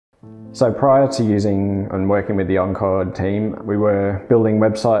So prior to using and working with the Oncord team, we were building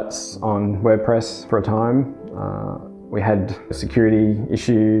websites on WordPress for a time. We had security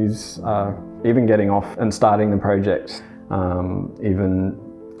issues, even getting off and starting the project, even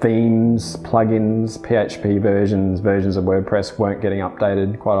themes, plugins, PHP versions of WordPress weren't getting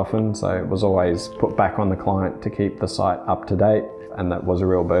updated quite often, so it was always put back on the client to keep the site up to date, and that was a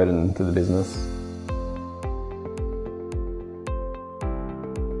real burden to the business.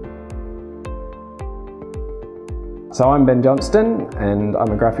 So I'm Ben Johnston, and I'm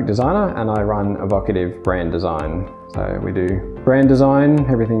a graphic designer, and I run Evocative Brand Design. So we do brand design,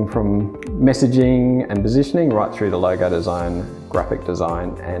 everything from messaging and positioning right through to logo design, graphic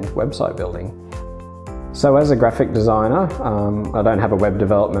design and website building. So as a graphic designer, I don't have a web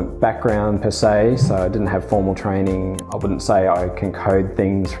development background per se, so I didn't have formal training. I wouldn't say I can code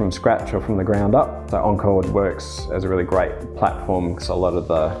things from scratch or from the ground up. So Oncord works as a really great platform because a lot of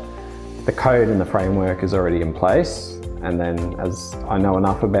the code and the framework is already in place. And then as I know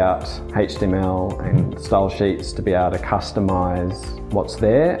enough about HTML and style sheets to be able to customize what's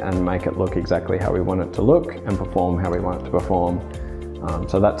there and make it look exactly how we want it to look and perform how we want it to perform.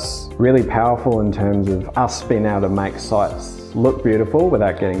 So that's really powerful in terms of us being able to make sites look beautiful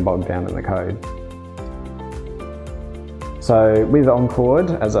without getting bogged down in the code. So with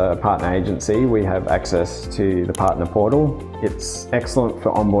Oncord, as a partner agency, we have access to the partner portal. It's excellent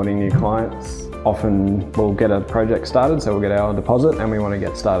for onboarding new clients. Often we'll get a project started, so we'll get our deposit and we want to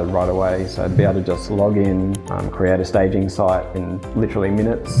get started right away. So to be able to just log in, create a staging site in literally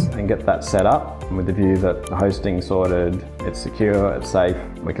minutes and get that set up with the view that the hosting's sorted, it's secure, it's safe,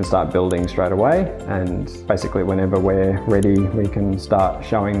 we can start building straight away. And basically whenever we're ready, we can start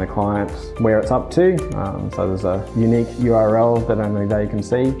showing the client where it's up to. So there's a unique URL that only they can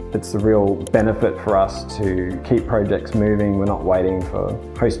see. It's the real benefit for us to keep projects moving. We're not waiting for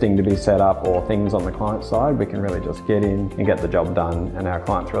hosting to be set up or things on the client side. We can really just get in and get the job done, and our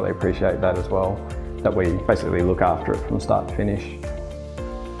clients really appreciate that as well, that we basically look after it from start to finish.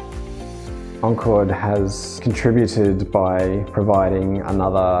 Oncord has contributed by providing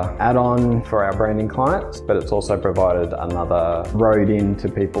another add-on for our branding clients, but it's also provided another road in to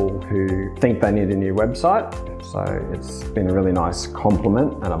people who think they need a new website. So it's been a really nice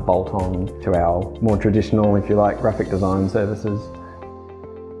complement and a bolt-on to our more traditional, if you like, graphic design services.